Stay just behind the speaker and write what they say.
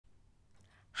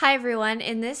Hi everyone,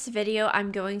 in this video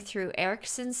I'm going through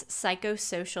Erikson's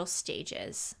psychosocial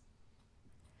stages.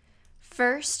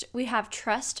 First, we have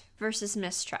trust versus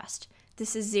mistrust.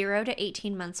 This is 0 to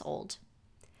 18 months old.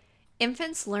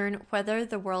 Infants learn whether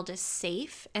the world is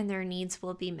safe and their needs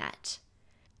will be met.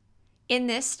 In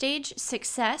this stage,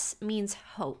 success means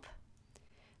hope.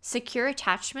 Secure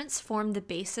attachments form the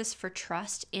basis for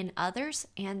trust in others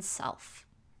and self.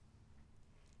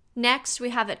 Next,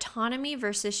 we have autonomy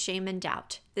versus shame and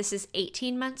doubt. This is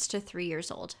 18 months to 3 years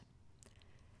old.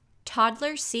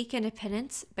 Toddlers seek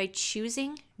independence by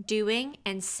choosing, doing,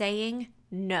 and saying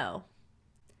no.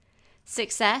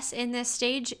 Success in this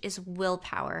stage is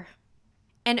willpower.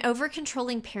 An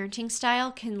over-controlling parenting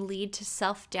style can lead to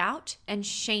self-doubt and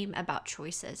shame about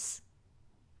choices.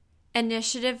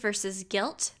 Initiative versus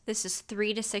guilt. This is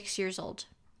 3 to 6 years old.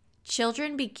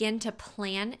 Children begin to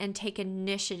plan and take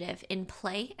initiative in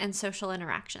play and social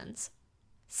interactions.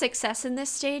 Success in this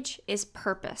stage is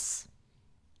purpose.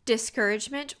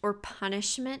 Discouragement or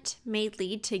punishment may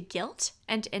lead to guilt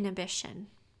and inhibition.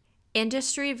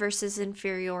 Industry versus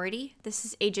inferiority. This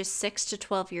is ages 6 to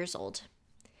 12 years old.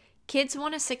 Kids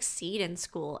want to succeed in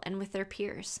school and with their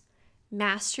peers.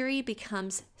 Mastery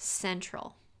becomes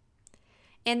central.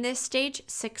 In this stage,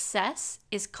 success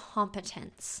is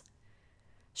competence.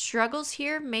 Struggles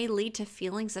here may lead to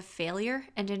feelings of failure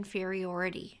and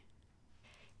inferiority.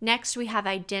 Next, we have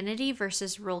identity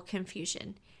versus role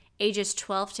confusion, ages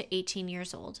 12 to 18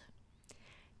 years old.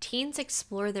 Teens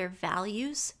explore their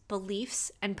values, beliefs,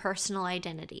 and personal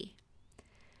identity.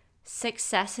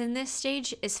 Success in this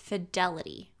stage is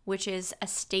fidelity, which is a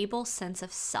stable sense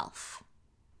of self.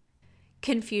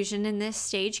 Confusion in this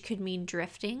stage could mean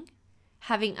drifting,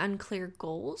 having unclear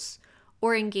goals,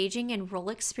 or engaging in role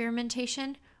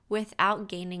experimentation without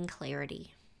gaining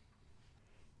clarity.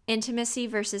 Intimacy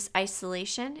versus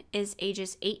isolation is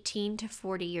ages 18 to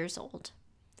 40 years old.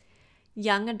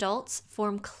 Young adults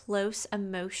form close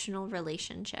emotional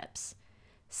relationships.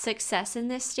 Success in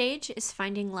this stage is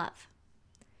finding love.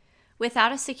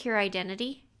 Without a secure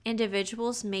identity,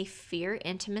 individuals may fear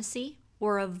intimacy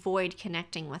or avoid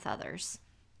connecting with others.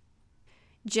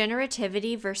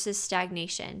 Generativity versus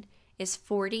stagnation is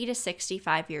 40 to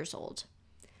 65 years old.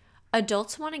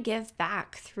 Adults want to give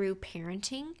back through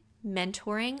parenting,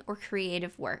 mentoring, or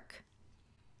creative work.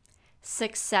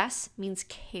 Success means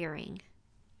caring.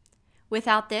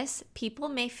 Without this, people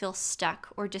may feel stuck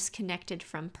or disconnected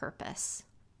from purpose.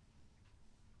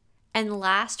 And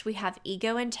last, we have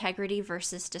ego integrity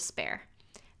versus despair.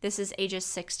 This is ages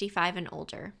 65 and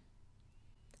older.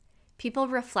 People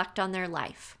reflect on their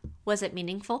life. Was it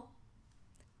meaningful?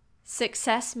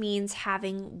 Success means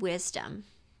having wisdom.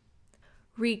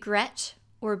 Regret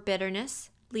or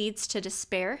bitterness leads to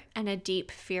despair and a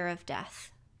deep fear of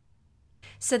death.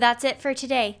 So that's it for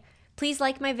today. Please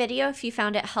like my video if you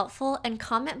found it helpful and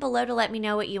comment below to let me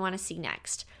know what you want to see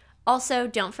next. Also,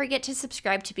 don't forget to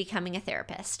subscribe to Becoming a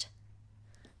Therapist.